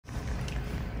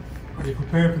Are you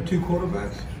preparing for 2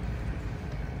 quarterbacks?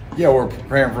 Yeah, we're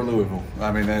preparing for Louisville.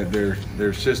 I mean,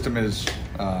 their system is,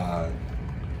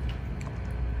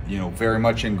 very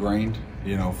much ingrained,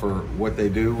 for what they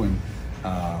do. And,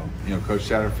 Coach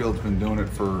Satterfield's been doing it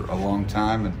for a long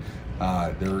time, and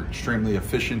they're extremely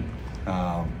efficient,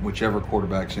 whichever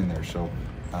quarterback's in there. So,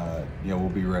 we'll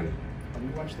be ready. When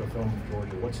you watched the film of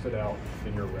Georgia, what stood out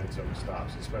in your red zone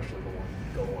stops, especially the one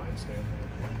goal line stand?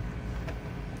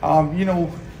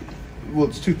 Well,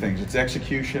 it's 2 things. It's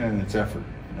execution and it's effort.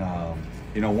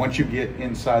 Once you get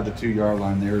inside the 2-yard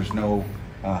line, there's no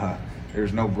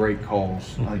great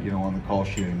calls, on the call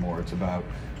sheet anymore. It's about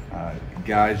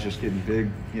guys just getting big,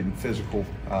 getting physical,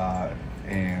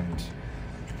 and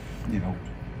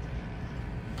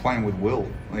playing with will.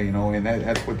 And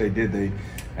that's what they did.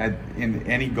 In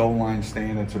any goal line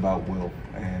stand, it's about will.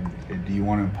 And do you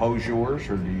want to impose yours,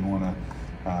 or do you want to,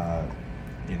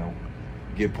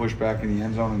 get pushed back in the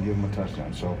end zone and give them a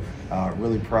touchdown? So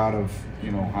really proud of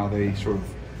how they sort of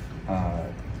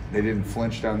they didn't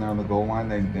flinch down there on the goal line.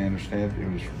 They understand it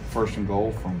was 1st and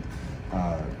goal from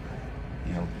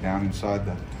down inside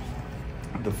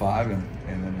the 5, and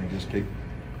then they just keep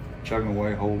chugging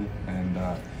away, hold, and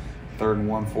 3rd and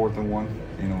 1, 4th and 1,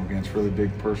 against really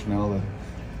big personnel that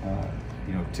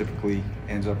typically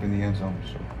ends up in the end zone.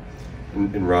 So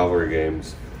in rivalry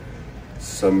games,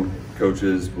 some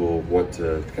coaches will want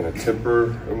to kind of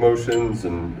temper emotions,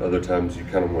 and other times you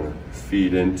kind of want to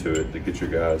feed into it to get your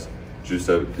guys juiced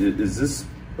up. Is this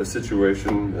a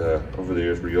situation over the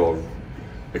years where you all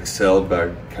excelled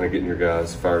by kind of getting your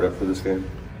guys fired up for this game?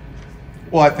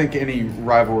 Well, I think any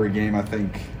rivalry game,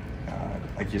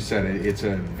 like you said, it's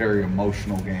a very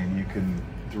emotional game. You can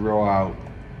throw out,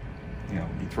 you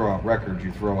throw out records,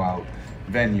 you throw out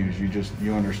venues.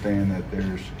 You understand that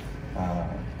there's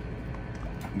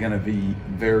going to be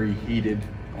very heated,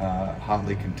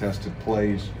 hotly contested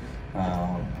plays,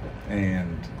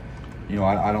 and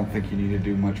I don't think you need to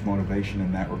do much motivation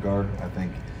in that regard. I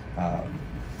think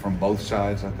from both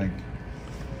sides,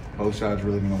 both sides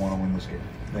really going to want to win this game.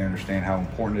 They understand how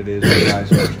important it is. The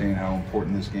guys understand how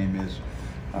important this game is,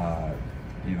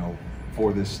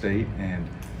 for this state, and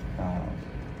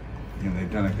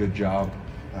they've done a good job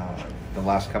the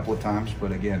last couple of times.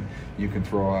 But again, you can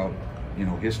throw out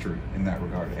history in that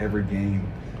regard. Every game,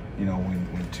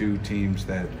 when 2 teams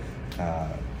that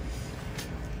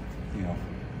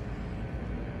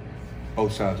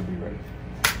both sides will be ready.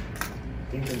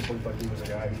 Defense looked like he was a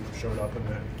guy who showed up in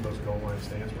those goal line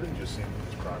stands. What did you just see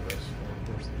his progress?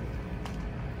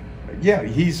 Yeah,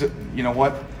 he's.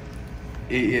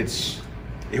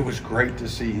 It was great to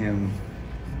see him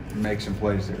make some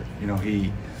plays there.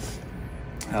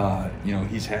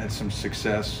 He's had some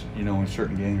success. In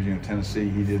certain games. Tennessee,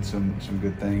 he did some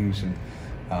good things, and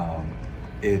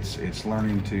it's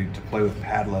learning to play with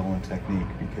pad level and technique,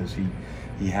 because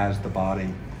he has the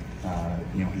body.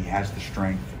 He has the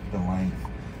strength, the length,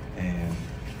 and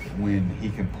when he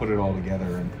can put it all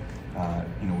together, and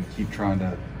we keep trying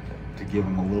to give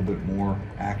him a little bit more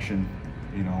action,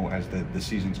 as the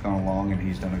season's gone along, and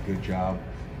he's done a good job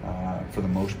for the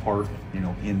most part,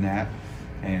 in that,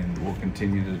 and we'll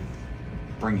continue to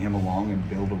bring him along and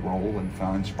build a role and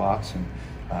find spots. And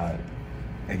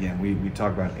again, we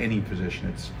talk about any position,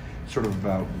 it's sort of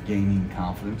about gaining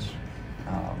confidence,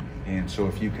 and so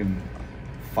if you can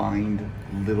find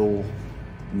little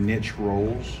niche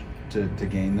roles to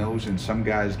gain those, and some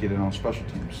guys get it on special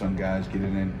teams, some guys get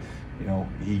it in,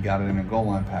 he got it in a goal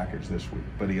line package this week,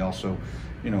 but he also,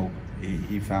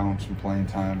 he found some playing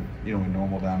time, in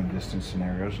normal down and distance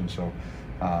scenarios. And so,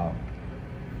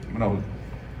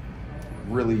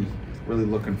 really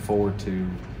looking forward to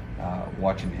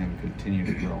watching him continue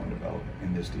to grow and develop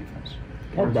in this defense.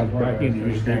 Talk about the back end of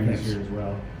your defense here as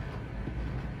well.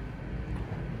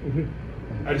 Mm-hmm.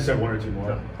 I just have 1 or 2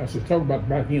 more. I said, talk about the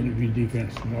back end of your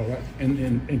defense and all that, and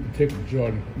in particular,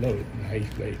 Jordan Lovett and how he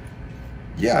played.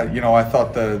 Yeah, I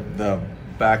thought the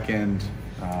back end,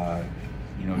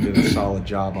 did a solid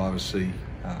job. Obviously,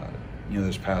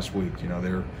 this past week,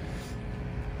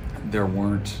 there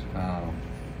weren't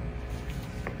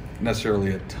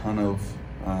necessarily a ton of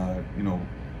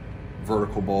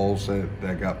vertical balls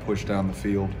that got pushed down the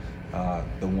field.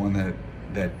 The one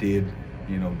that did,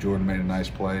 Jordan made a nice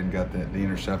play and got the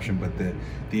interception, but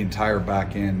the entire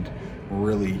back end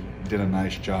really did a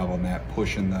nice job on that,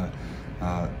 pushing the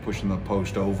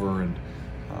post over, and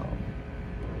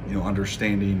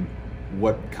understanding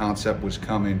what concept was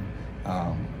coming.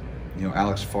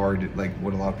 Alex Afari did, like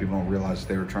what a lot of people don't realize,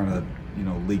 they were trying to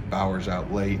leak Bowers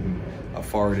out late, and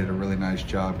Afari did a really nice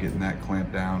job getting that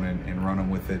clamped down and running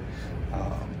with it.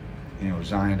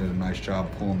 Zion did a nice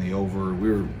job pulling the over.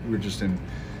 We were just in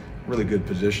really good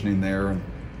positioning there, and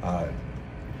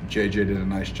JJ did a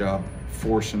nice job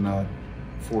forcing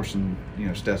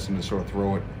Stetson to sort of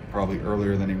throw it probably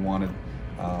earlier than he wanted,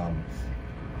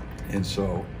 and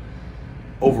so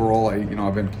overall,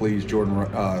 I've been pleased. Jordan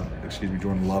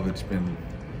Love. It's been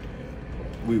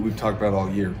we've talked about all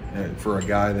year for a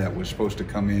guy that was supposed to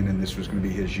come in and this was going to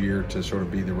be his year to sort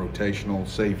of be the rotational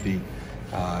safety,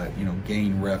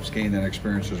 gain reps, gain that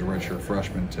experience as a redshirt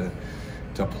freshman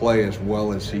to play as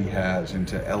well as he has and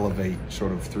to elevate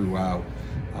sort of throughout,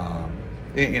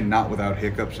 and not without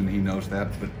hiccups, and he knows that,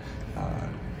 but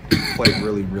played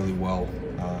really, really well,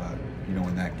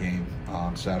 in that game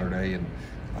on Saturday, and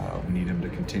we need him to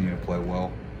continue to play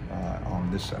well on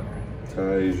this Saturday.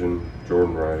 Taj and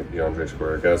Jordan Wright, DeAndre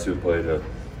Square, guys who played a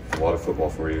lot of football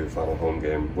for you, final home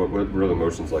game. What real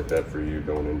emotions like that for you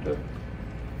going into?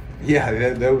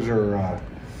 Yeah, those are,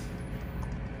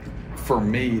 for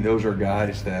me, those are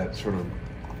guys that sort of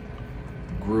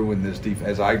grew in this defense.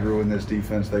 As I grew in this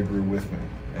defense, they grew with me.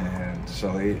 And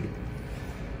so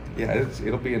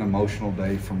it'll be an emotional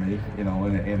day for me, and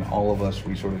all of us,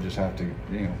 we sort of just have to,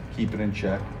 keep it in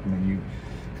check. I mean,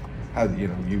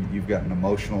 you've got an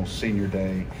emotional senior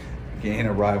day in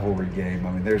a rivalry game.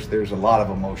 I mean, there's a lot of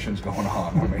emotions going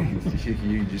on. I mean,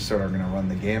 you just sort of are going to run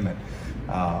the gamut.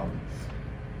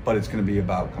 But it's going to be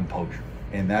about composure,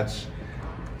 and that's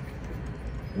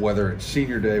whether it's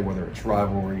senior day, whether it's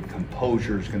rivalry.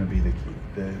 Composure is going to be the key.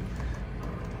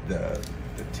 The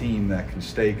team that can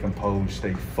stay composed,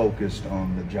 stay focused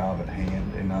on the job at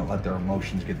hand, and not let their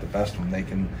emotions get the best of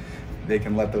them. They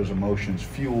can let those emotions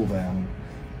fuel them,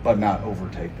 but not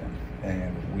overtake them.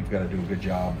 And we've got to do a good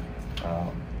job.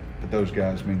 But those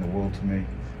guys mean the world to me,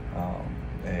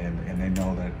 and they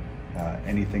know that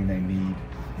anything they need,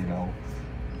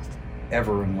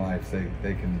 ever in life,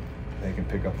 they can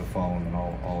pick up the phone and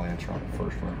I'll answer on the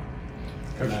first ring.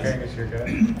 Coach King is your guy.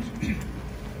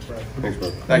 Thanks,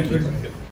 bro. Thank you.